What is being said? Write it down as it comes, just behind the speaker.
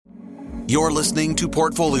You're listening to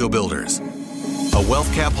Portfolio Builders, a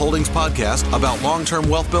WealthCap Holdings podcast about long-term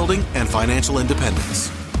wealth building and financial independence.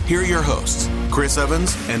 Here are your hosts, Chris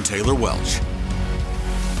Evans and Taylor Welch.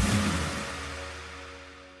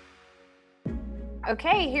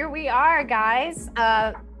 Okay, here we are, guys.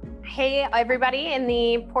 Hey, everybody in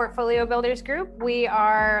the Portfolio Builders group. We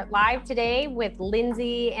are live today with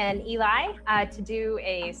Lindsay and Eli to do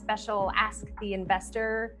a special Ask the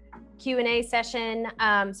Investor Q&A session.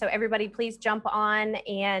 So everybody, please jump on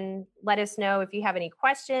and let us know if you have any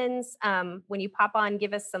questions. When you pop on,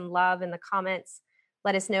 give us some love in the comments.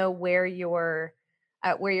 Let us know where you're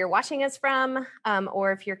watching us from,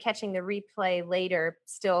 or if you're catching the replay later,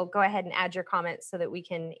 still go ahead and add your comments so that we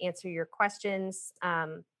can answer your questions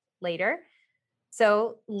later.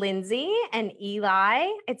 So Lindsay and Eli,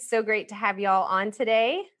 it's so great to have y'all on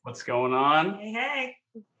today. What's going on? Hey.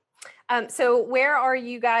 So where are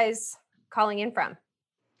you guys calling in from?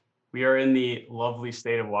 We are in the lovely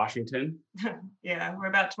state of Washington. Yeah, we're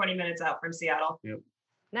about 20 minutes out from Seattle. Yep.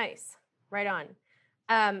 Nice. Right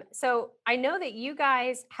on. So I know that you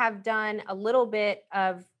guys have done a little bit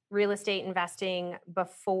of real estate investing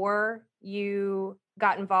before you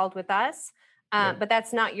got involved with us, but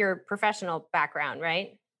that's not your professional background,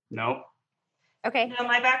 right? No. Okay. No,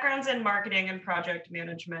 my background's in marketing and project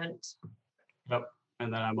management. Yep.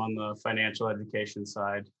 And then I'm on the financial education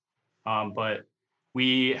side. But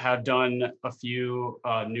we have done a few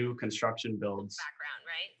new construction builds.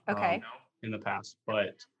 Background, right? Okay. In the past,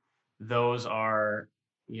 but those are,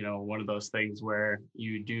 one of those things where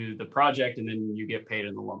you do the project and then you get paid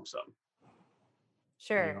in the lump sum.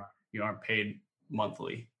 Sure. You aren't paid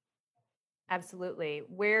monthly. Absolutely.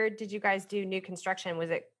 Where did you guys do new construction? Was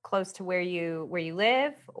it close to where you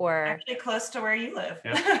live, or Actually close to where you live?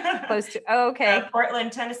 Yep. close to? Oh, okay.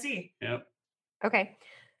 Portland, Tennessee. Yep. Okay.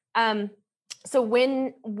 So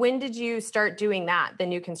when did you start doing that, the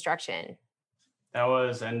new construction? That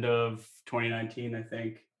was end of 2019, I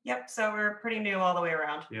think. Yep. So we're pretty new all the way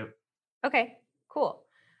around. Yep. Okay, cool.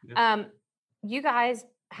 Yep. You guys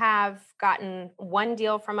have gotten one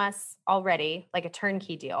deal from us already, like a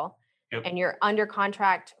turnkey deal. Yep. And you're under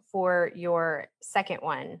contract for your second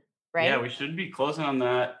one, right? Yeah, we should be closing on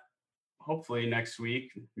that hopefully next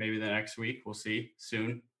week, maybe the next week. We'll see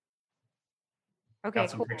soon. Okay, Got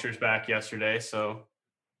some pictures back yesterday, so.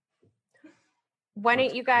 Why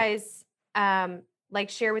don't you guys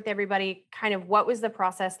share with everybody kind of what was the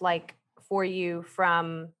process like for you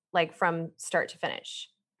from start to finish,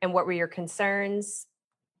 and what were your concerns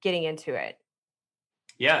getting into it?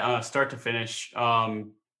 Yeah, start to finish.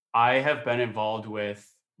 I have been involved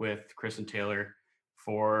with Chris and Taylor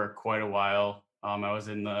for quite a while. I was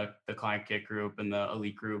in the client kit group and the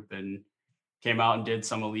elite group, and came out and did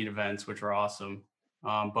some elite events, which were awesome.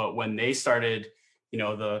 But when they started,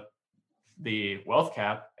 the wealth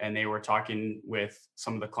cap, and they were talking with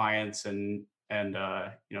some of the clients and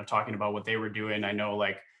talking about what they were doing, I know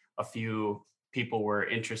like a few people were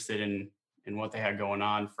interested in what they had going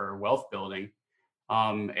on for wealth building.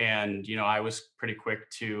 I was pretty quick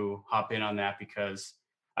to hop in on that because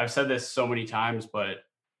I've said this so many times, but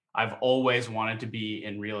I've always wanted to be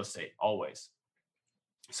in real estate, always.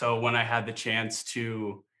 So when I had the chance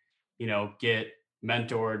to, get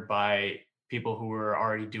mentored by people who were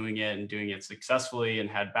already doing it and doing it successfully and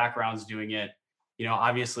had backgrounds doing it,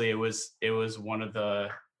 obviously it was one of the,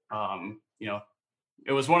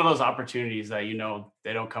 it was one of those opportunities that,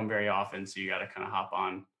 they don't come very often. So you got to kind of hop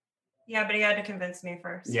on. Yeah, but he had to convince me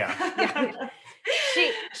first. Yeah.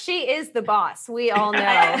 She is the boss. We all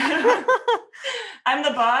know. I'm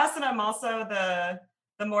the boss, and I'm also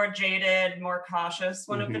the more jaded, more cautious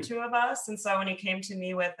one of the two of us. And so when he came to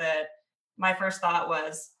me with it, my first thought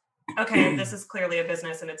was, okay, this is clearly a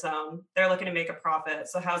business in its own. They're looking to make a profit.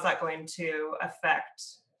 So how's that going to affect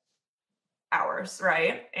ours,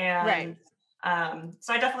 right? And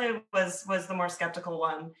so I definitely was the more skeptical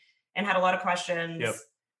one and had a lot of questions. Yep.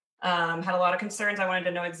 Had a lot of concerns. I wanted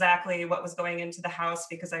to know exactly what was going into the house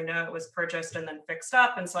because I know it was purchased and then fixed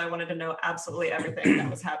up. And so I wanted to know absolutely everything that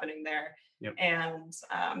was happening there. Yep. And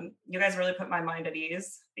you guys really put my mind at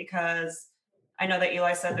ease because I know that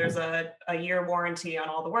Eli said there's a year warranty on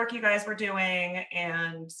all the work you guys were doing.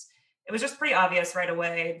 And it was just pretty obvious right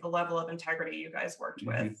away, the level of integrity you guys worked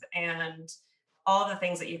with and all of the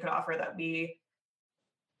things that you could offer that we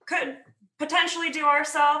could potentially do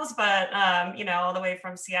ourselves, but all the way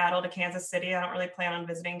from Seattle to Kansas City. I don't really plan on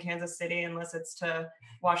visiting Kansas City unless it's to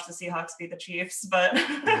watch the Seahawks beat the Chiefs, but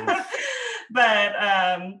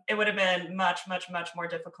it would have been much, much, much more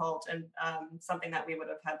difficult and something that we would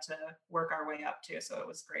have had to work our way up to. So it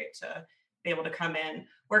was great to be able to come in,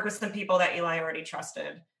 work with some people that Eli already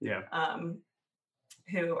trusted, Yeah.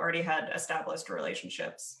 Who already had established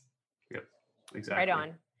relationships. Yep. Exactly. Right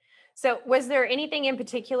on. So was there anything in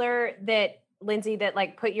particular that, Lindsay, that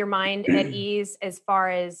like put your mind at ease as far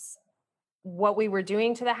as what we were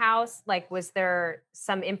doing to the house? Like, was there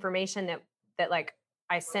some information that like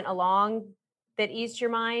I sent along that eased your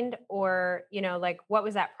mind, or, you know, like what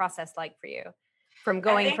was that process like for you from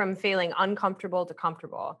going from feeling uncomfortable to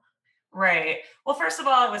comfortable? Right. Well, first of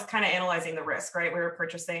all, it was kind of analyzing the risk, right? We were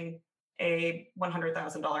purchasing a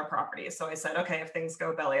 $100,000 property. So I said, okay, if things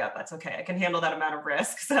go belly up, that's okay. I can handle that amount of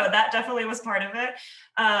risk. So that definitely was part of it.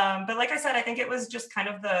 But like I said, I think it was just kind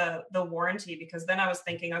of the warranty, because then I was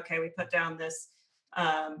thinking, okay, we put down this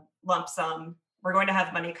lump sum. We're going to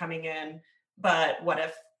have money coming in, but what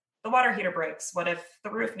if the water heater breaks? What if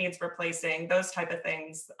the roof needs replacing? Those type of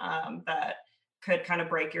things that could kind of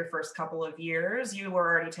break your first couple of years, you were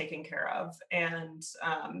already taken care of, and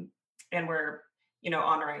we're, you know,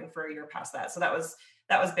 honoring for a year past that. So that was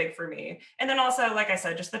big for me. And then also, like I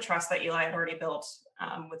said, just the trust that Eli had already built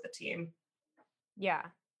with the team. Yeah,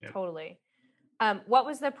 Yep. totally. What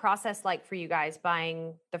was the process like for you guys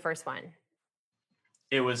buying the first one?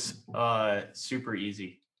 It was super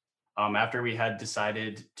easy. After we had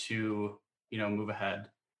decided to, you know, move ahead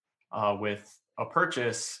with a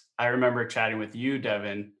purchase, I remember chatting with you,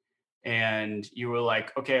 Devin, and you were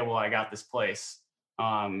like, okay, well, I got this place.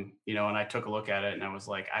 You know, and I took a look at it and I was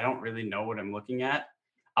like, I don't really know what I'm looking at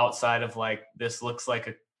outside of like, this looks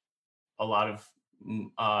like a lot of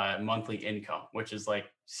monthly income, which is like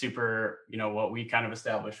super, you know, what we kind of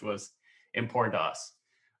established was important to us.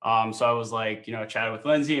 So I was like, you know, chatted with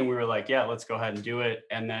Lindsay and we were like, yeah, let's go ahead and do it.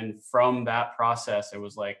 And then from that process, it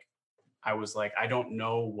was like, I was like, I don't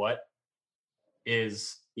know what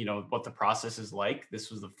is, you know, what the process is like. This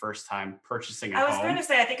was the first time purchasing a home. I was going to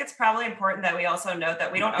say, I think it's probably important that we also note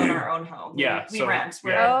that we don't own our own home. Yeah, We so- rent.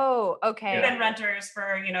 yeah. Oh, okay. We've been renters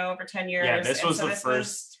for, you know, over 10 years. Yeah, this and was so the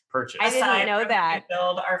first purchase. I didn't aside know from that. We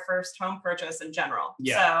build our first home purchase in general.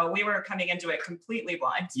 Yeah. So we were coming into it completely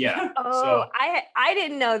blind. Yeah. Oh, So I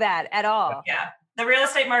didn't know that at all. Yeah. The real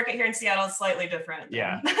estate market here in Seattle is slightly different.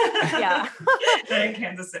 Yeah. Yeah. Than in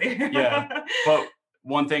Kansas City. Yeah. But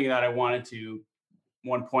one point that I wanted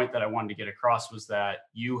to get across was that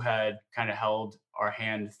you had kind of held our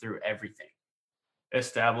hand through everything.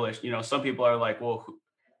 Established, you know, some people are like, well,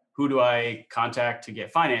 who do I contact to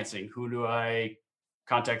get financing? Who do I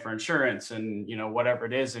contact for insurance? And, you know, whatever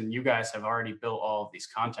it is. And you guys have already built all of these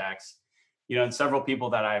contacts, you know, and several people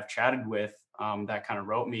that I've chatted with that kind of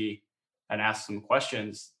wrote me and asked some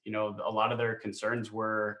questions, you know, a lot of their concerns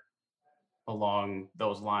were along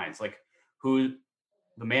those lines, like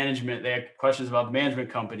the management, they had questions about the management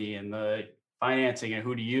company and the financing and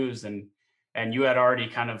who to use. And you had already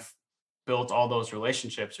kind of built all those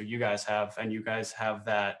relationships, or you guys have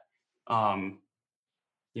that,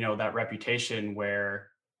 you know, that reputation where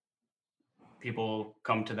people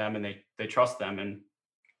come to them and they trust them. And,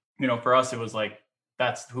 you know, for us, it was like,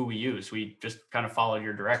 that's who we use. We just kind of followed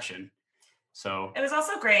your direction. So it was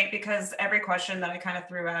also great because every question that I kind of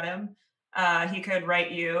threw at him, he could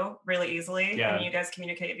write you really easily. Yeah. And you guys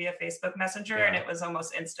communicate via Facebook Messenger, Yeah. and it was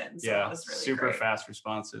almost instant. So yeah, it was really super great. fast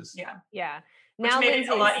responses. Yeah. Yeah. Which Now made it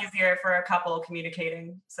a lot Lindsay's- easier for a couple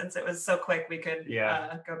communicating, since it was so quick. We could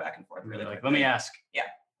Yeah. go back and forth Really really like, quickly. let me ask.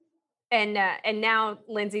 And now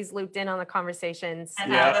Lindsay's looped in on the conversations.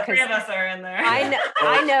 And Yeah. now the three of 'cause us are in there.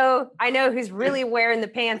 I know who's really wearing the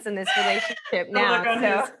pants in this relationship The look now. on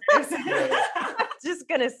So his face. just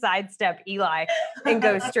gonna sidestep Eli and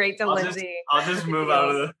go straight to I'll Lindsay. I'll just move out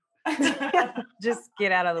of the Just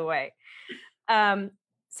get out of the way.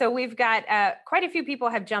 So we've got quite a few people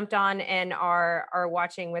have jumped on and are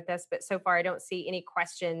watching with us, but so far I don't see any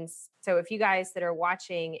questions. So if you guys that are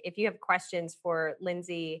watching, if you have questions for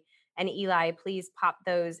Lindsay and Eli, please pop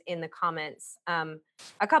those in the comments.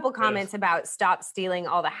 A couple comments about stop stealing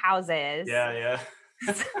all the houses. Yeah.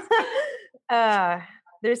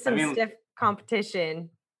 There's some I mean, stiff competition.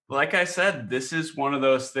 Like I said, this is one of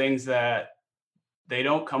those things that they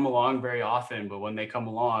don't come along very often, but when they come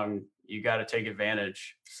along, you got to take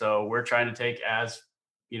advantage. So we're trying to take as,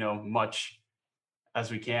 you know, much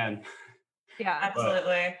as we can. Yeah.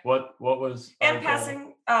 Absolutely. What was our And goal?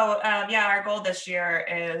 passing. Our goal this year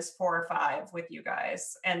is 4 or 5 with you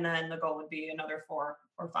guys, and then the goal would be another 4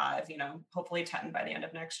 or 5. You know, hopefully 10 by the end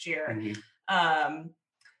of next year. Mhm.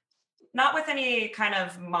 Not with any kind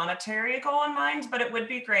of monetary goal in mind, but it would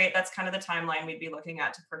be great. That's kind of the timeline we'd be looking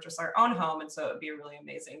at to purchase our own home, and so it would be really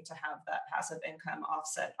amazing to have that passive income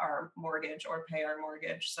offset our mortgage or pay our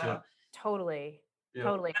mortgage. So Yeah. Totally. Yeah.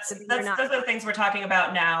 Totally. So Those are the things we're talking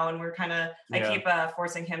about now, and we're kind of I Yeah. keep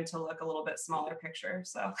forcing him to look a little bit smaller picture.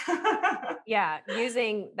 So yeah,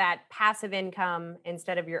 using that passive income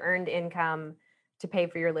instead of your earned income to pay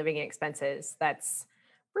for your living expenses. That's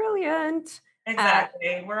brilliant.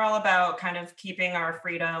 Exactly. We're all about kind of keeping our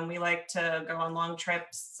freedom. We like to go on long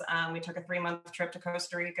trips. We took a 3-month trip to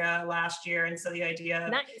Costa Rica last year, and so the idea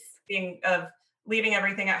of leaving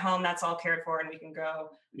everything at home that's all cared for and we can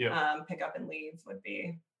go pick up and leave would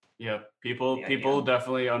be. Yeah, people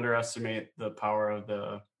definitely underestimate the power of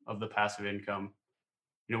the passive income.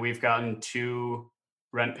 You know, we've gotten 2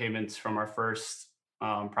 rent payments from our first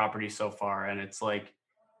property so far, and it's like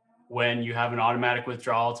when you have an automatic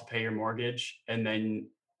withdrawal to pay your mortgage, and then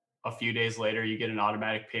a few days later you get an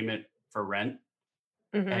automatic payment for rent,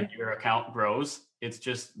 and your account grows. It's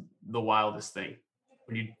just the wildest thing.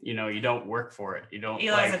 When you don't work for it. You don't.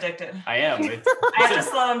 Eli's addicted. I am. I have to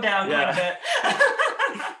slow him down quite a bit.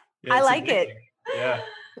 I like addicting. it. Yeah.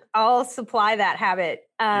 I'll supply that habit.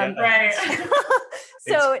 Right.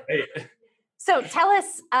 So tell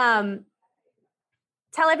us,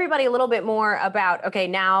 tell everybody a little bit more about, okay,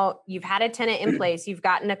 now you've had a tenant in place, you've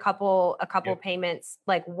gotten a couple payments.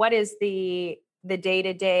 Like, what is the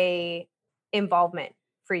day-to-day involvement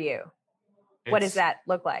for you? What does that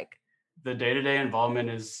look like? The day-to-day involvement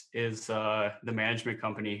is the management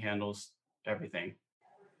company handles everything.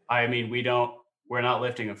 I mean, we're not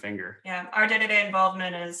lifting a finger. Yeah. Our day-to-day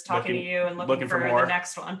involvement is talking to you and looking for the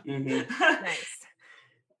next one. Mm-hmm. Nice.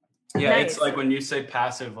 Yeah. Nice. It's like when you say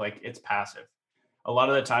passive, like it's passive. A lot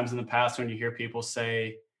of the times in the past, when you hear people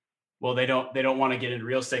say, well, they don't want to get into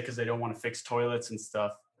real estate because they don't want to fix toilets and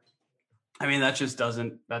stuff. I mean, that's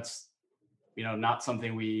not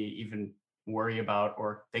something we even worry about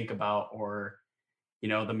or think about, or,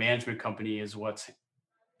 the management company is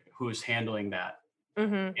who's handling that.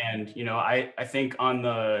 Mm-hmm. And, I think on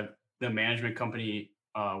the management company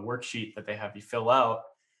worksheet that they have you fill out,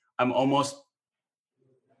 I'm almost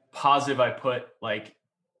positive I put like,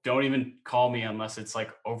 don't even call me unless it's like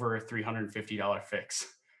over a $350 fix.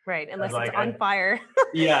 Right. Unless it's on fire.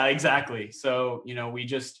 Yeah, exactly. So,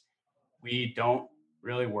 we don't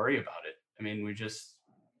really worry about it. I mean, we just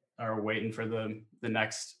are waiting for the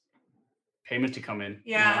next payment to come in.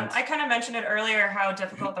 Yeah. I kind of mentioned it earlier, how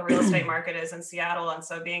difficult the real estate market is in Seattle. And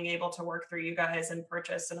so being able to work through you guys and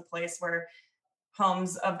purchase in a place where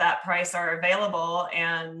homes of that price are available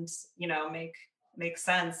and, make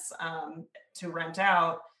sense to rent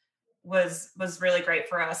out was really great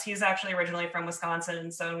for us. He's actually originally from Wisconsin.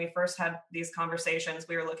 And so when we first had these conversations,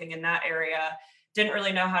 we were looking in that area, didn't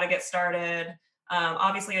really know how to get started.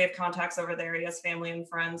 Obviously we have contacts over there. He has family and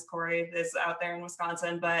friends. Corey is out there in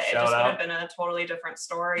Wisconsin, but it just would have been a totally different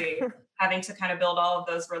story having to kind of build all of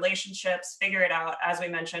those relationships, figure it out. As we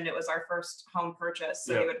mentioned, it was our first home purchase.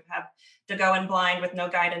 So we would have to go in blind with no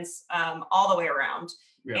guidance all the way around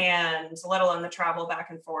and let alone the travel back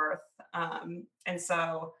and forth. And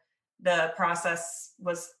so the process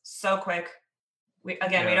was so quick. We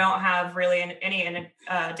don't have really any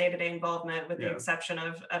day-to-day involvement with the exception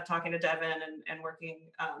of talking to Devin and working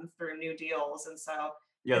through new deals. And so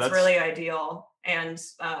it's really ideal. And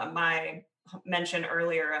my mention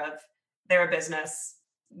earlier of their business,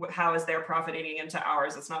 how is their profit eating into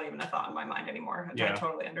ours? It's not even a thought in my mind anymore. I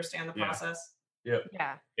totally understand the process. Yep.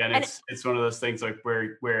 Yeah. And it's one of those things like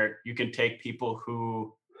where you can take people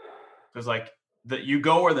who, there's like you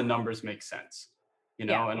go where the numbers make sense. And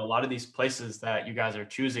a lot of these places that you guys are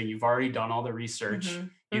choosing, you've already done all the research.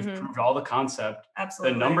 You've proved all the concept.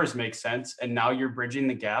 Absolutely. The numbers make sense. And now you're bridging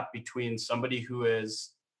the gap between somebody who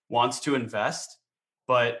wants to invest,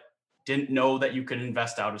 but didn't know that you could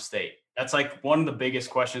invest out of state. That's like one of the biggest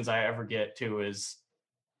questions I ever get to is,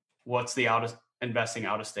 what's the investing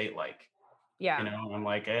out of state like? Yeah. I'm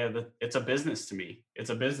like, it's a business to me. It's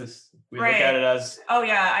a business. We look at it as. Oh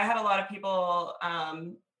yeah. I had a lot of people,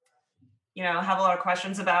 have a lot of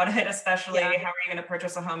questions about it, especially how are you going to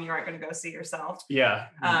purchase a home you aren't going to go see yourself? Yeah.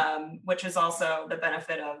 Which is also the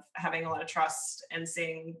benefit of having a lot of trust and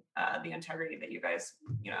seeing the integrity that you guys,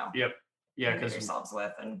 Yep. Yeah. Because yourselves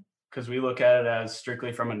with, and because we look at it as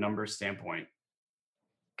strictly from a numbers standpoint.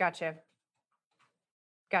 Gotcha.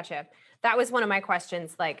 That was one of my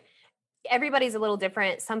questions. Like, everybody's a little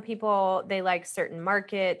different. Some people, they like certain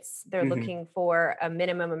markets. They're looking for a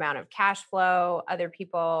minimum amount of cash flow. Other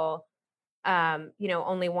people,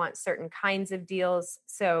 only want certain kinds of deals.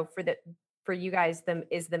 So for you guys,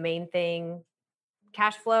 is the main thing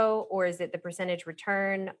cash flow, or is it the percentage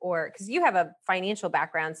return? Or because you have a financial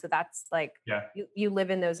background, so that's like, you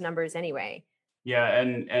live in those numbers anyway. Yeah.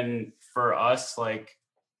 And for us, like,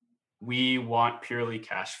 we want purely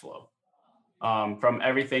cash flow. from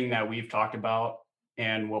everything that we've talked about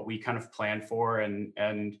and what we kind of plan for,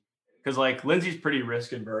 and because like Lindsay's pretty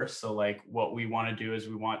risk adverse, so like what we want to do is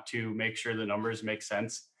we want to make sure the numbers make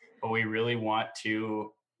sense, but we really want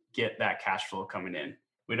to get that cash flow coming in.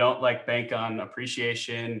 We don't like bank on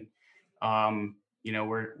appreciation.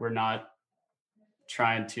 We're not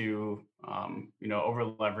trying to over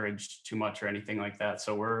leverage too much or anything like that.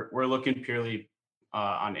 So we're looking purely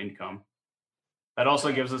on income. That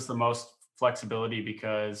also gives us the most flexibility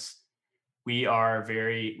because we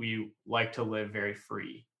like to live very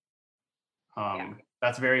free.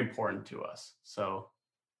 That's very important to us. So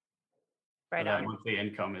that monthly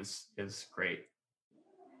income is great.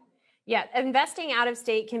 Yeah, investing out of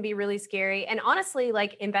state can be really scary, and honestly,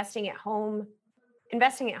 like investing at home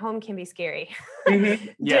can be scary. Mm-hmm.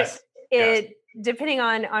 Yes. Depending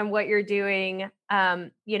on what you're doing,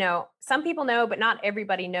 some people know, but not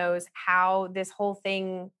everybody knows how this whole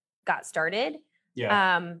thing got started.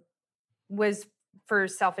 Yeah. Was for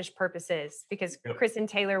selfish purposes because Chris and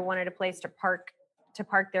Taylor wanted a place to park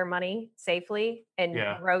their money safely and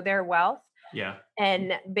grow their wealth. Yeah.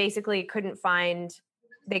 And basically couldn't find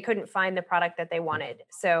the product that they wanted.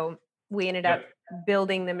 So we ended up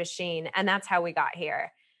building the machine, and that's how we got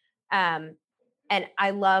here. And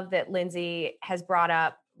I love that Lindsay has brought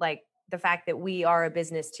up like the fact that we are a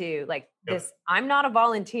business too. Like this, I'm not a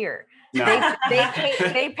volunteer. No.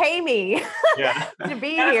 They pay me to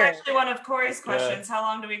be that here. That's actually one of Corey's questions. How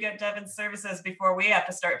long do we get Devin's services before we have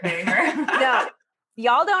to start paying her? No,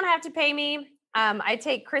 y'all don't have to pay me. I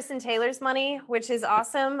take Chris and Taylor's money, which is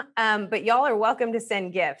awesome. But y'all are welcome to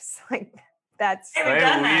send gifts. Like that's we've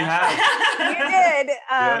done that.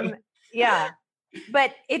 You did. Yeah.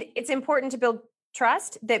 But it's important to build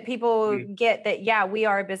trust that people get that, we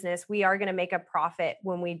are a business. We are going to make a profit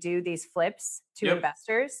when we do these flips to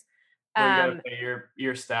investors. Well, you got to pay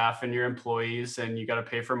your staff and your employees, and you got to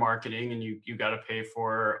pay for marketing, and you got to pay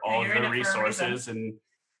for all of the resources, and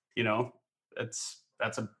that's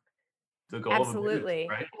the goal. Absolutely. Of a business,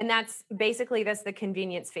 right? And that's the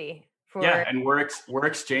convenience fee. And we're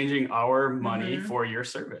exchanging our money for your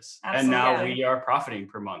service. Absolutely. And now we are profiting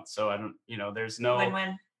per month. So I don't, there's no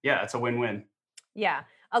win-win. Yeah, it's a win-win. Yeah.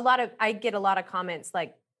 I get a lot of comments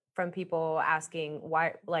like from people asking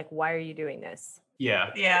why are you doing this?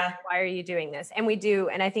 Yeah. Why are you doing this? And we do.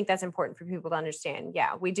 And I think that's important for people to understand.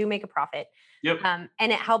 Yeah, we do make a profit. Yep. And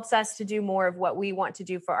it helps us to do more of what we want to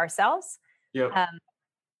do for ourselves. Yep.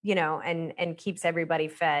 And keeps everybody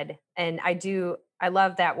fed. And I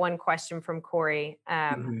love that one question from Corey.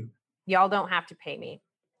 Y'all don't have to pay me.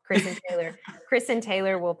 Chris and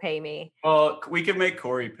Taylor will pay me. Well, we can make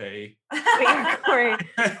Corey pay.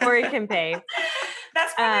 Corey can pay.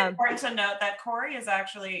 That's really important to note that Corey is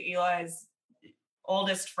actually Eli's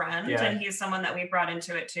oldest friend, and he's someone that we brought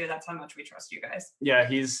into it too. That's how much we trust you guys. Yeah,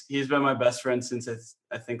 he's been my best friend since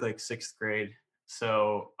I think like 6th grade.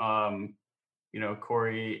 So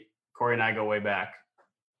Corey and I go way back,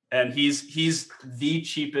 and he's the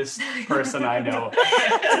cheapest person I know.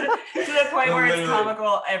 To the point where it's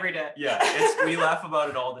comical every day. Yeah, we laugh about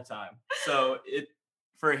it all the time. So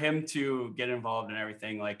for him to get involved in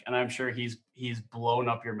everything, like, and I'm sure he's blown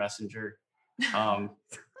up your messenger,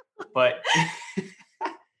 but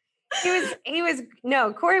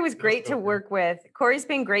Corey was great to work with. Corey's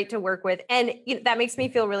been great to work with, and that makes me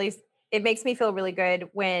feel really good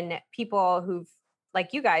when people who've,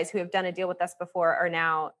 like you guys who have done a deal with us before, are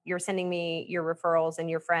now you're sending me your referrals and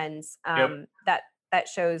your friends. That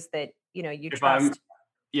shows that you trust.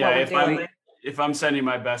 If I'm sending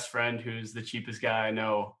my best friend who's the cheapest guy I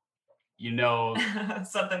know,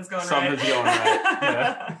 something's going right.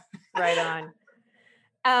 Yeah. Right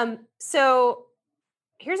on. So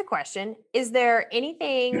here's a question. Is there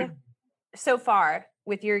anything so far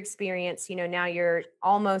with your experience, now you're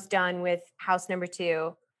almost done with house number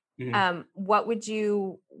 2. What would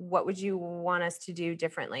you want us to do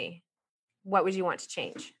differently? What would you want to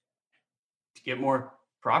change? To get more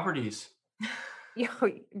properties.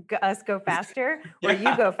 Us go faster, or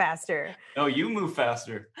you go faster? No, you move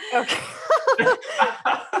faster. Okay.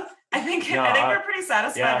 I think we're pretty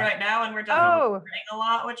satisfied right now, and we're definitely learning a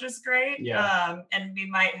lot, which is great. Yeah. And we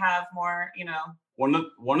might have more, One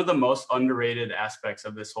of the most underrated aspects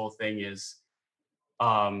of this whole thing is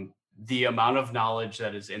the amount of knowledge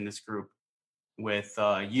that is in this group with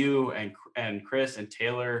you and Chris and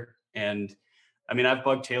Taylor. And I mean, I've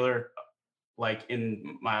bugged Taylor like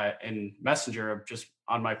in Messenger, just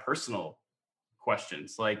on my personal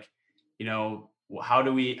questions, like,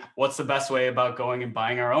 what's the best way about going and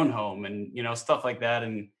buying our own home, and stuff like that.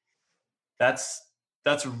 And that's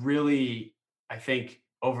really, I think,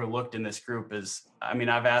 overlooked in this group. Is, I mean,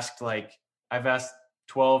 I've asked like I've asked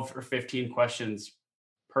 12 or 15 questions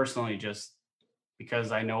personally, just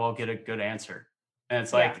because I know I'll get a good answer. And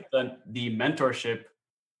it's like the mentorship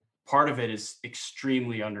part of it is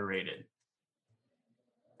extremely underrated.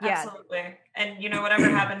 Yeah. Absolutely. And whatever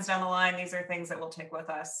happens down the line, these are things that we'll take with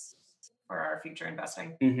us for our future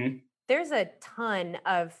investing. Mm-hmm. There's a ton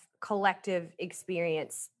of collective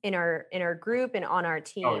experience in our group and on our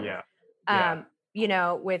team. Oh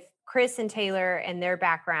yeah. With Chris and Taylor and their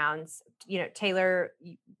backgrounds, Taylor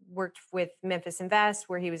worked with Memphis Invest,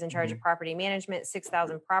 where he was in charge of property management,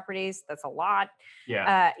 6,000 properties. That's a lot.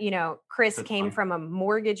 Yeah. Chris came from a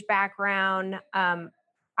mortgage background.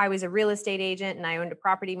 I was a real estate agent and I owned a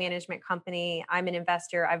property management company. I'm an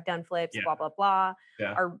investor. I've done flips, blah, blah, blah.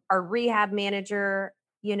 Yeah. Our rehab manager,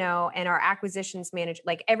 and our acquisitions manager,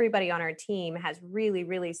 like everybody on our team has really,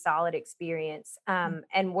 really solid experience. And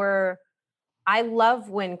I love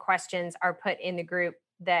when questions are put in the group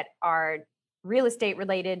that are real estate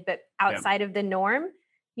related, but outside of the norm,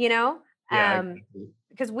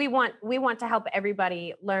 because we want to help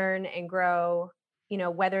everybody learn and grow,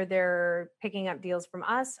 whether they're picking up deals from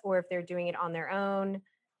us or if they're doing it on their own.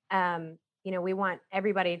 We want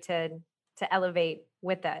everybody to elevate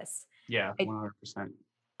with us. Yeah, 100%.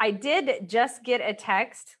 I did just get a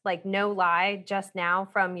text, like no lie, just now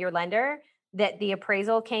from your lender that the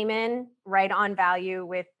appraisal came in right on value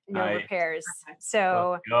with no repairs.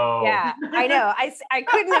 So yeah, I know. I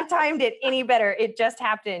couldn't have timed it any better. It just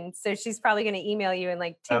happened. So she's probably going to email you in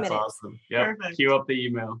like 2 minutes. That's awesome. Yeah. Queue up the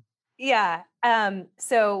email. Yeah.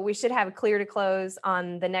 So we should have a clear to close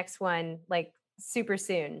on the next one, like super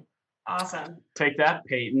soon. Awesome. Take that,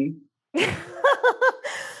 Peyton.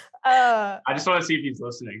 I just want to see if he's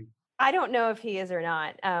listening. I don't know if he is or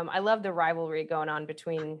not. I love the rivalry going on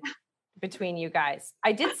between you guys.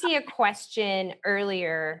 I did see a question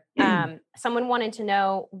earlier. Someone wanted to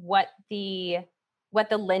know what the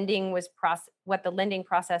lending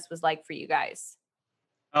process was like for you guys.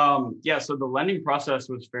 So the lending process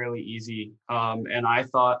was fairly easy. And I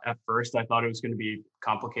thought at first it was going to be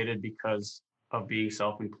complicated because of being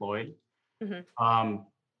self-employed.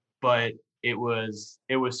 But it was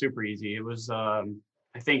super easy. It was, I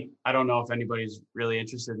don't know if anybody's really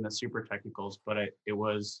interested in the super technicals, but it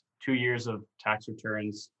was 2 years of tax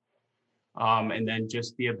returns. And then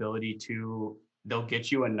just the ability they'll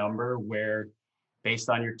get you a number where based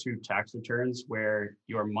on your 2 tax returns where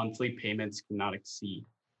your monthly payments cannot exceed.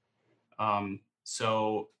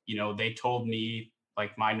 So, they told me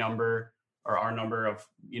like my number or our number of,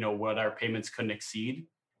 what our payments couldn't exceed.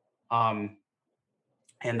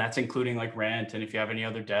 And that's including like rent and if you have any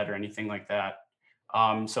other debt or anything like that.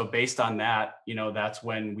 So based on that, that's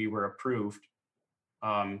when we were approved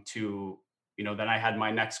then I had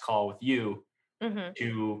my next call with you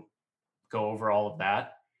to go over all of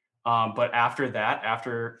that. But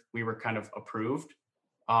after we were kind of approved,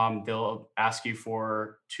 they'll ask you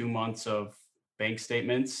for 2 months of bank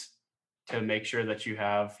statements to make sure that you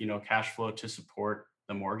have, cash flow to support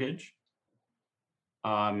the mortgage.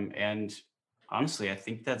 And honestly, I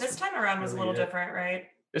think that's this time around was a little different, right?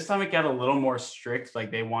 This time it got a little more strict. Like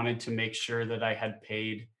they wanted to make sure that I had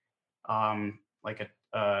paid like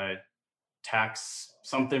a tax,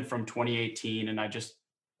 something from 2018. And I just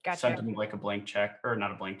sent them like a blank check, or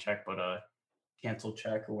not a blank check, but a canceled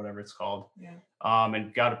check or whatever it's called. Yeah.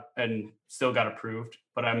 And still got approved.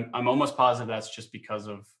 But I'm almost positive that's just because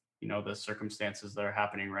of, the circumstances that are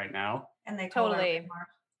happening right now. And they called totally.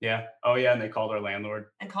 Yeah. Oh yeah. And they called our landlord.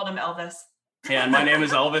 And called him Elvis. Yeah, and my name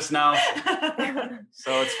is Elvis now,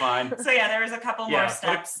 so it's fine. So yeah, there was a couple more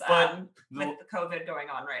steps with the COVID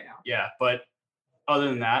going on right now. Yeah, but other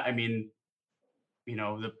than that, I mean,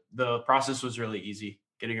 the process was really easy.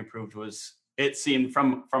 Getting approved it seemed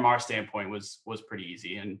from our standpoint was pretty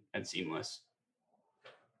easy and seamless.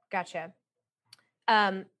 Gotcha.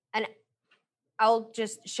 And I'll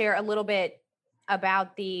just share a little bit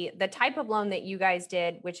about the type of loan that you guys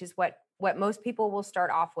did, which is what most people will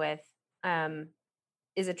start off with.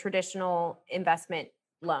 Is a traditional investment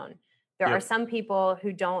loan. There are some people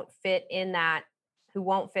who won't fit in that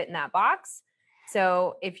box.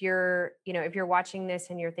 So if you're watching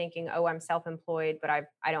this and you're thinking, oh, I'm self-employed, but I've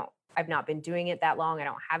not been doing it that long. I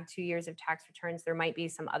don't have 2 years of tax returns. There might be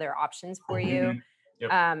some other options for you.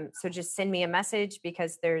 Yep. So just send me a message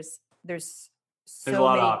because there's so a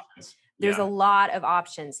lot many of options. There's a lot of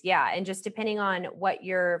options. Yeah. And just depending on what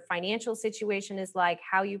your financial situation is like,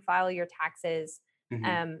 how you file your taxes,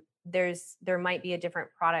 there might be a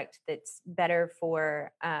different product that's better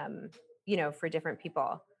for, for different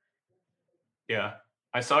people. Yeah.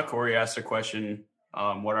 I saw Corey ask a question,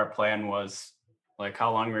 what our plan was, like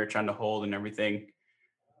how long we were trying to hold and everything.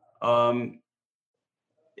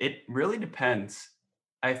 It really depends.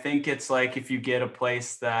 I think it's like if you get a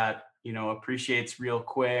place that, appreciates real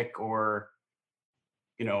quick or,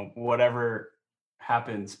 whatever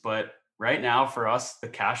happens. But right now for us, the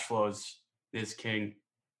cash flow is king.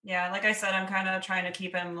 Yeah, like I said, I'm kind of trying to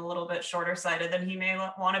keep him a little bit shorter sighted than he may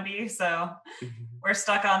want to be. So we're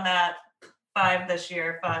stuck on that 5 this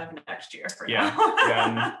year, 5 next year for now.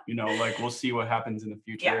 Yeah. And, like we'll see what happens in the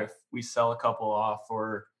future if we sell a couple off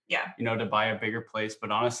or, to buy a bigger place.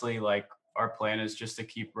 But honestly, like our plan is just to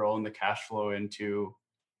keep rolling the cash flow into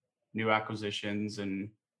new acquisitions and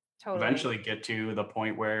eventually get to the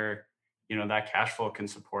point where, that cash flow can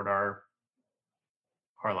support our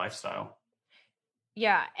lifestyle.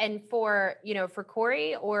 Yeah. And for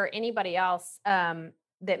Corey or anybody else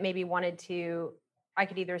that maybe wanted to, I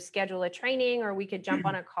could either schedule a training or we could jump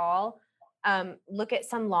on a call, look at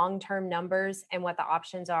some long-term numbers and what the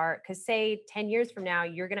options are. Because say 10 years from now,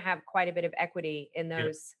 you're going to have quite a bit of equity in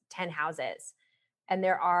those 10 houses. And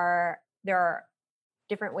there are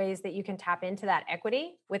different ways that you can tap into that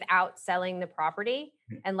equity without selling the property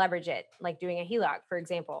and leverage it, like doing a HELOC, for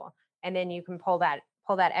example. And then you can pull that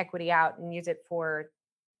equity out and use it for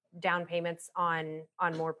down payments on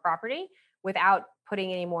more property without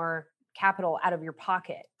putting any more capital out of your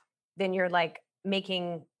pocket. Then you're like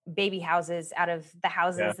making baby houses out of the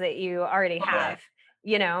houses that you already have,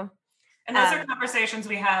 And those are conversations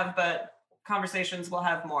we have, but conversations we'll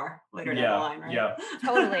have more later down the line, right? Yeah.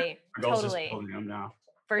 Totally. Totally. Just them now.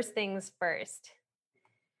 First things first.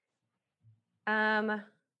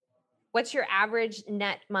 What's your average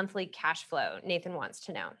net monthly cash flow? Nathan wants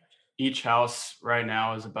to know. Each house right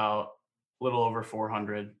now is about a little over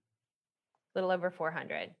 400. Little over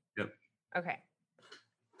 400. Yep. Okay.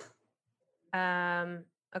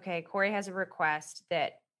 Okay. Corey has a request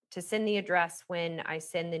that to send the address when I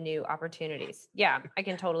send the new opportunities. Yeah, I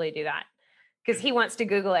can totally do that because he wants to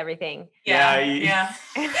Google everything. Yeah.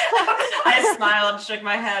 I smiled and shook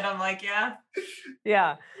my head. I'm like, yeah.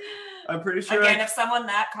 I'm pretty sure. Again, if someone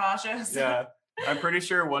that cautious. Yeah. I'm pretty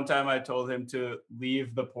sure one time I told him to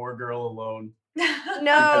leave the poor girl alone.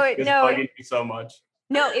 No. Bugging me so much.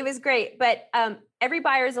 No, it was great. But every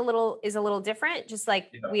buyer is a little different. Just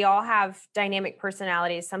like we all have dynamic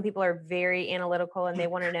personalities. Some people are very analytical and they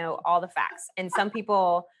want to know all the facts. And some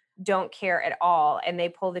people don't care at all and they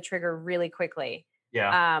pull the trigger really quickly.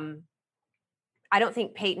 Yeah. I don't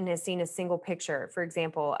think Peyton has seen a single picture, for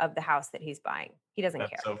example, of the house that he's buying. He doesn't care.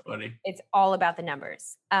 That's so funny. It's all about the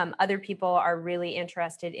numbers. Other people are really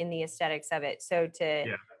interested in the aesthetics of it. So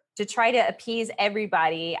to try to appease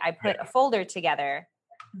everybody, I put a folder together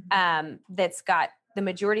that's got the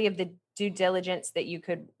majority of the due diligence that you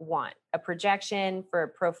could want. A projection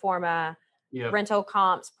for pro forma, rental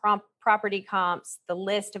comps, property comps, the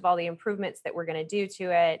list of all the improvements that we're going to do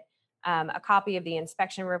to it, a copy of the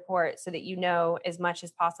inspection report so that you know as much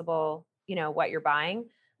as possible, what you're buying.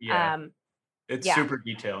 It's super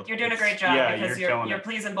detailed. You're doing a great job because you're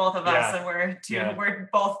pleasing both of us and we're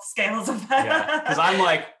both scales of that. Yeah, because I'm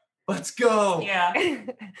like, let's go. Yeah.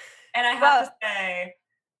 And I have to say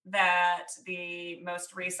that the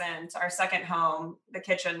most recent, our second home, the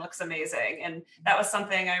kitchen looks amazing. And that was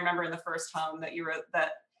something I remember in the first home that you wrote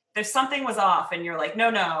that there's something was off and you're like,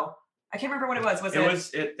 no. I can't remember what it was. I think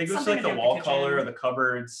it was like the wall color or the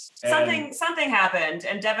cupboards. Something happened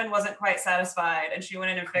and Devin wasn't quite satisfied and she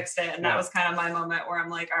went in and fixed it. And that was kind of my moment where I'm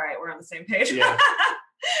like, all right, we're on the same page. Yeah.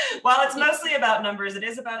 While it's mostly about numbers, it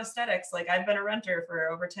is about aesthetics. Like I've been a renter for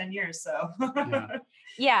over 10 years. So I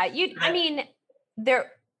mean,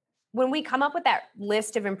 when we come up with that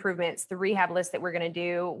list of improvements, the rehab list that we're going to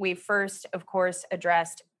do, we first, of course,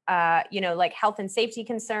 addressed like health and safety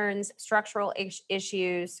concerns, structural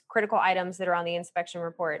issues, critical items that are on the inspection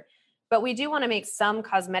report. But we do want to make some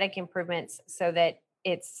cosmetic improvements so that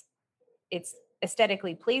it's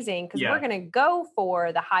aesthetically pleasing because we're going to go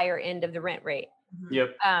for the higher end of the rent rate.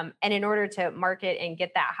 Yep. And in order to market and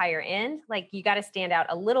get that higher end, like you got to stand out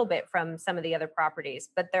a little bit from some of the other properties,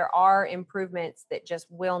 but there are improvements that just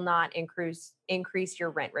will not increase your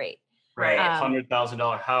rent rate. Right.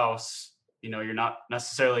 $100,000 house. You're not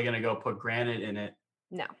necessarily going to go put granite in it.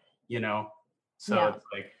 No. So it's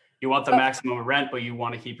like you want the maximum rent, but you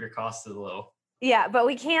want to keep your costs low. Yeah, but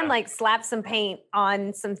we can like slap some paint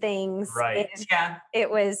on some things. Right. It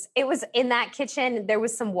was in that kitchen. There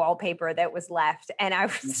was some wallpaper that was left, and I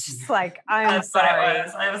was just like, I'm sorry.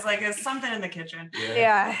 I was like, there's something in the kitchen.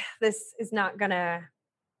 Yeah, this is not gonna.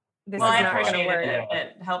 I appreciate it.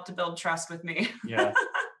 It helped to build trust with me. Yeah.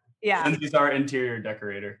 Yeah. And she's our interior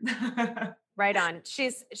decorator. Right on.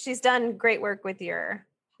 She's done great work with your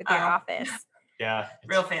office. Yeah.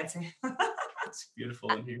 Real fancy. It's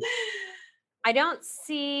beautiful in here. I don't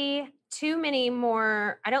see too many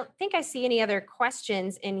more. I don't think I see any other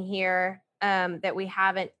questions in here that we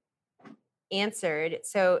haven't answered.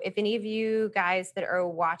 So if any of you guys that are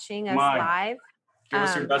watching us live, give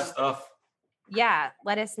us your best stuff. Yeah,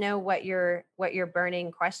 let us know what your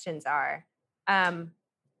burning questions are.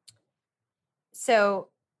 So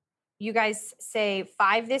you guys say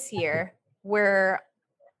 5 this year. We're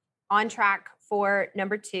on track for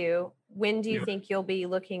number 2. When do you think you'll be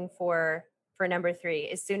looking for number 3?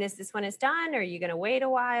 As soon as this one is done, or are you going to wait a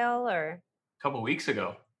while, or? A couple weeks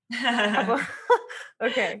ago.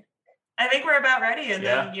 Okay. I think we're about ready. And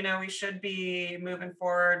then, we should be moving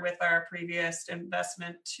forward with our previous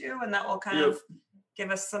investment too. And that will kind of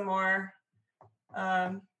give us some more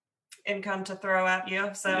income to throw at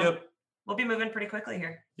you. So we'll be moving pretty quickly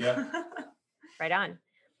here. Yeah. Right on.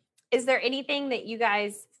 Is there anything that you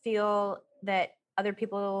guys feel that other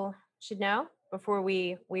people should know before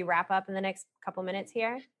we wrap up in the next couple minutes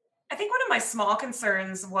here? I think one of my small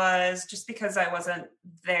concerns was, just because I wasn't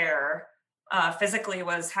there physically,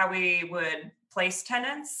 was how we would place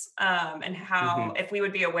tenants and how, if we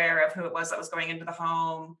would be aware of who it was that was going into the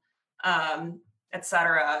home, et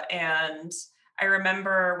cetera. And I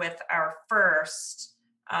remember with our first,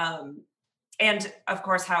 and of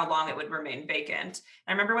course, how long it would remain vacant.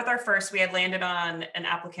 I remember with our first, we had landed on an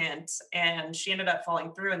applicant and she ended up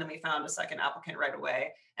falling through, and then we found a second applicant right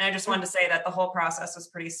away. And I just wanted to say that the whole process was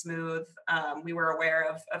pretty smooth. We were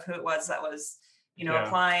aware of who it was that was,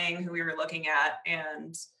 applying, who we were looking at,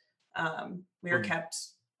 and we were kept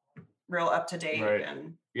real up to date. Right.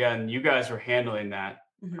 And you guys were handling that.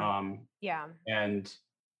 Yeah. And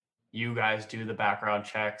you guys do the background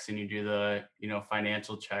checks, and you do the,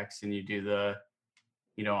 financial checks, and you do the,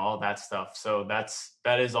 all that stuff. So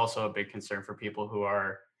that is also a big concern for people who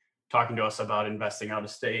are talking to us about investing out of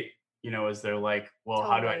state, is they're like, well,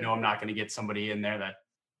 how do I know I'm not going to get somebody in there that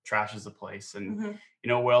trashes the place? And,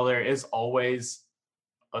 well, there is always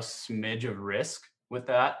a smidge of risk with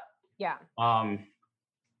that. Yeah.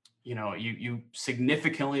 You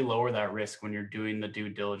significantly lower that risk when you're doing the due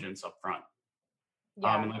diligence up front.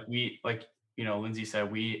 Yeah. And Lindsay said,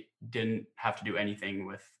 we didn't have to do anything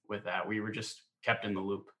with that. We were just kept in the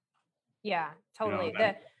loop. Yeah, totally.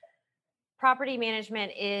 The property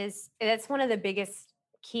management that's one of the biggest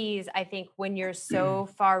keys, I think, when you're so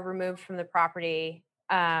far removed from the property.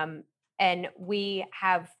 And we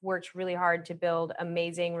have worked really hard to build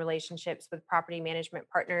amazing relationships with property management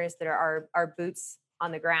partners that are our boots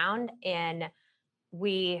on the ground. And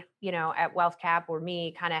we, at WealthCap, or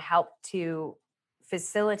me, kind of help to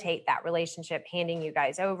facilitate that relationship, handing you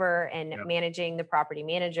guys over and managing the property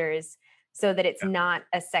managers, so that it's not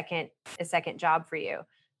a second job for you.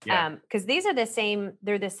 Because these are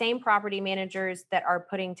they're the same property managers that are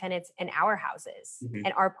putting tenants in our houses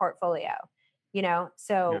in our portfolio,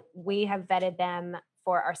 so we have vetted them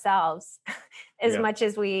for ourselves as much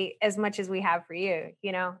as we have for you,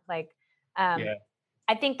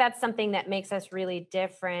 I think that's something that makes us really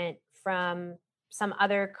different from some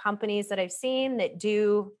other companies that I've seen that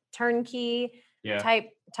do turnkey type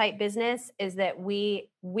business, is that we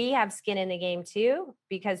have skin in the game too,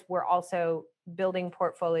 because we're also building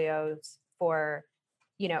portfolios for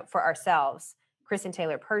ourselves. Chris and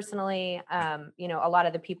Taylor personally, a lot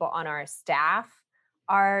of the people on our staff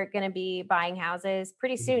are going to be buying houses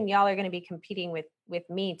pretty soon. Y'all are going to be competing with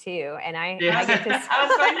me too. And I get to I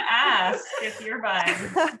was going to ask if you're buying.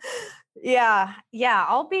 Yeah.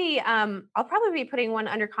 I'll probably be putting one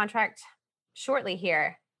under contract shortly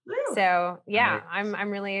here. Woo. So yeah, nice. I'm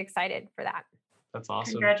really excited for that. That's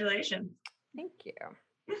awesome. Congratulations. Thank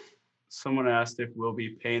you. Someone asked if we'll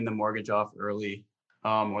be paying the mortgage off early,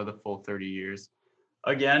 or the full 30 years.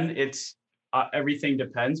 Again, it's everything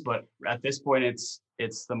depends, but at this point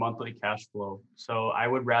it's the monthly cash flow. So I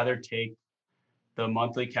would rather take the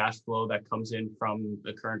monthly cash flow that comes in from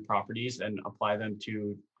the current properties and apply them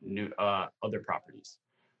to new other properties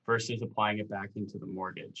versus applying it back into the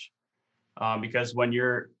mortgage. Because when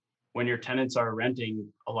your tenants are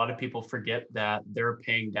renting, a lot of people forget that they're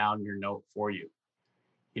paying down your note for you.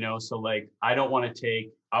 So like, I don't want to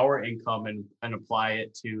take our income and apply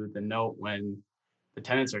it to the note when the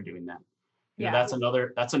tenants are doing that.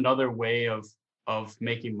 That's another way of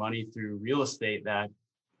making money through real estate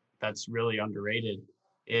that's really underrated,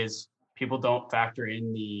 is people don't factor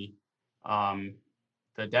in the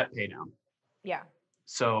debt pay down. Yeah.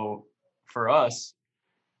 So for us,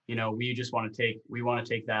 we just want to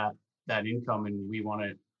take that income, and we want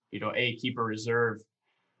to, keep a reserve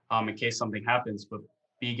in case something happens, but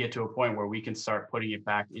B, get to a point where we can start putting it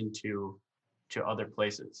back into other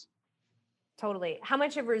places. Totally. How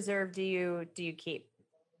much of reserve do you keep?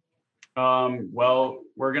 Well,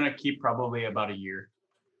 we're gonna keep probably about a year.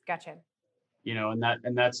 Gotcha.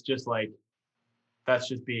 And that's just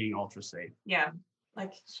being ultra safe. Yeah.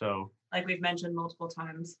 Like we've mentioned multiple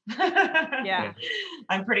times. Yeah.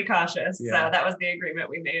 I'm pretty cautious. So that was the agreement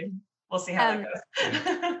we made. We'll see how that goes.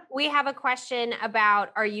 We have a question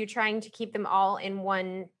about, are you trying to keep them all in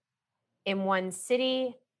one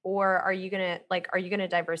city, or are you going to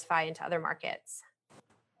diversify into other markets?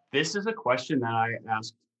 This is a question that I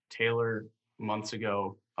asked Taylor months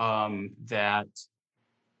ago, that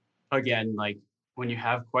again, like when you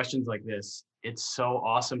have questions like this, it's so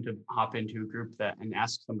awesome to hop into a group and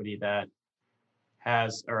ask somebody that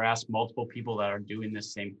ask multiple people that are doing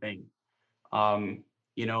this same thing.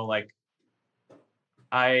 Like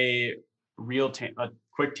a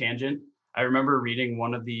quick tangent. I remember reading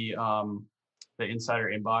one of the insider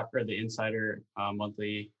inbox, or the insider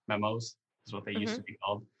monthly memos is what they used to be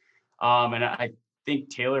called. And I think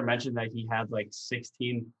Taylor mentioned that he had like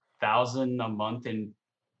 16,000 a month, and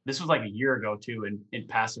this was like a year ago too, in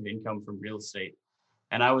passive income from real estate.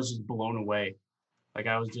 And I was just blown away. Like,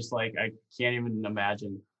 I was just like, I can't even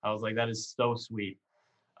imagine. I was like, that is so sweet.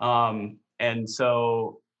 And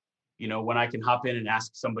so, when I can hop in and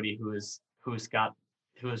ask somebody who has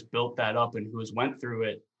built that up and who has went through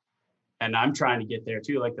it, and I'm trying to get there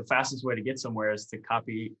too. Like, the fastest way to get somewhere is to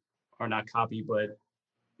copy, or not copy, but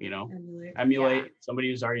emulate somebody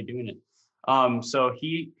who's already doing it. So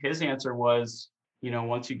his answer was,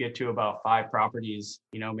 once you get to about 5 properties,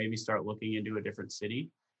 maybe start looking into a different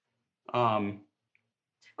city. Which I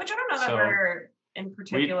don't know that we're in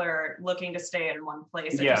particular looking to stay in one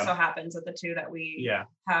place. It just so happens that the 2 that we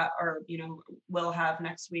have, or will have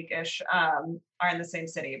next week-ish, are in the same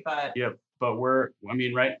city. But but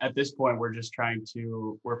right at this point, we're just trying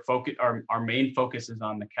to, our main focus is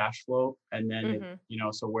on the cash flow, and then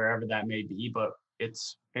so wherever that may be, but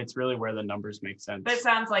it's really where the numbers make sense. But it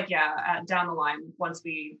sounds like down the line, once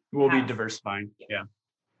we'll be diversifying.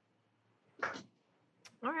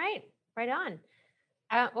 All right, right on.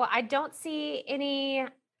 Well, I don't see any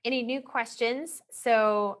new questions.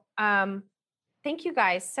 So thank you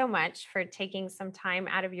guys so much for taking some time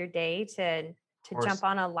out of your day to jump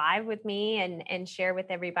on a live with me and share with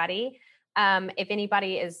everybody. If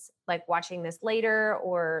anybody is like watching this later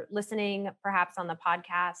or listening perhaps on the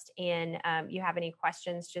podcast, and you have any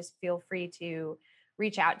questions, just feel free to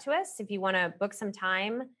reach out to us. If you want to book some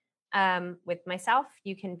time with myself,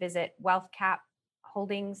 you can visit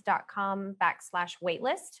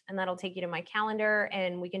wealthcapholdings.com/waitlist, and that'll take you to my calendar,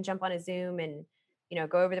 and we can jump on a Zoom and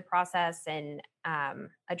go over the process and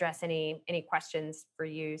address any questions for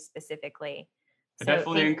you specifically. I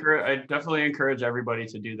definitely encourage everybody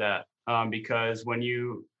to do that, because when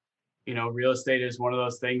real estate is one of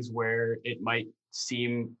those things where it might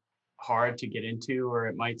seem hard to get into, or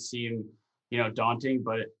it might seem daunting,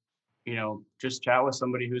 but just chat with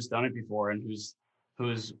somebody who's done it before, and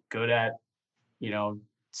who's good at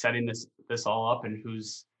setting this all up, and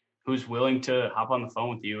who's willing to hop on the phone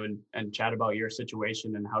with you and chat about your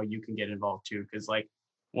situation and how you can get involved too. Because like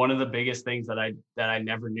one of the biggest things that I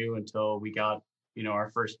never knew until we got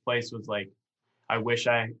our first place was like, I wish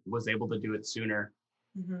I was able to do it sooner.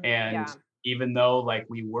 And even though like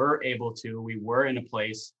we were in a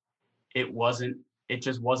place, it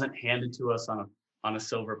just wasn't handed to us on a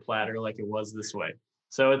silver platter like it was this way.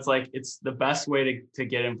 So it's like, it's the best way to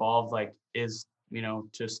get involved, like, is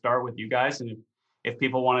to start with you guys. And if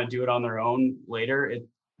people want to do it on their own later,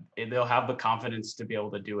 they'll have the confidence to be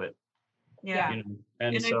able to do it. And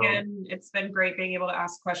so, again, it's been great being able to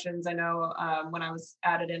ask questions. I know when I was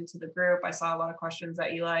added into the group, I saw a lot of questions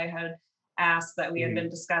that Eli had asked that we had been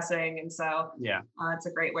discussing, and so it's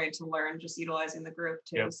a great way to learn, just utilizing the group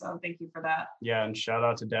too. So thank you for that. And shout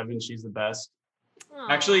out to Devin, she's the best. Aww.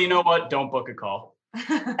 Actually, you know what, don't book a call.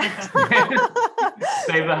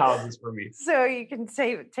 Save the houses for me, so you can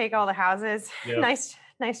take all the houses. Nice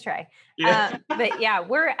try.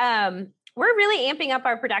 We're really amping up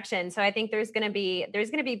our production, so I think there's going to be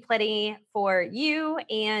plenty for you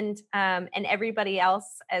and everybody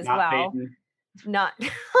else as well. Peyton. Not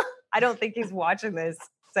I don't think he's watching this,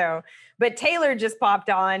 so, but Taylor just popped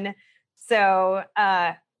on, so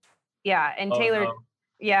and Taylor. No.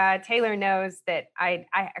 Yeah, Taylor knows that I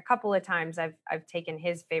a couple of times I've taken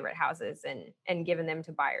his favorite houses and given them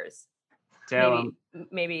to buyers.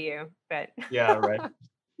 Maybe you, but yeah, right.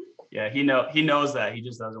 Yeah, he knows that. He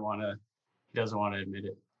just doesn't want to admit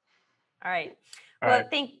it. All right. All Well,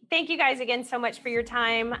 right. thank you guys again so much for your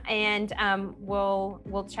time, and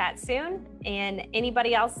we'll chat soon. And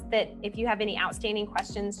anybody else that, if you have any outstanding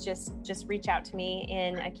questions, just reach out to me,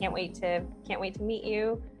 and I can't wait to meet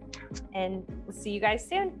you. And we'll see you guys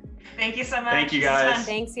soon. Thank you so much. Thank you, guys.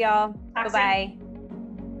 Thanks, y'all. Talk Bye-bye.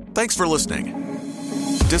 Thanks for listening.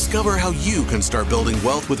 Discover how you can start building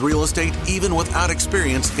wealth with real estate even without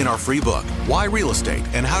experience in our free book, Why Real Estate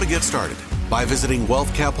and How to Get Started, by visiting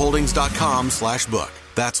wealthcapholdings.com/book.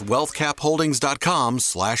 That's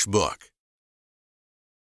wealthcapholdings.com/book.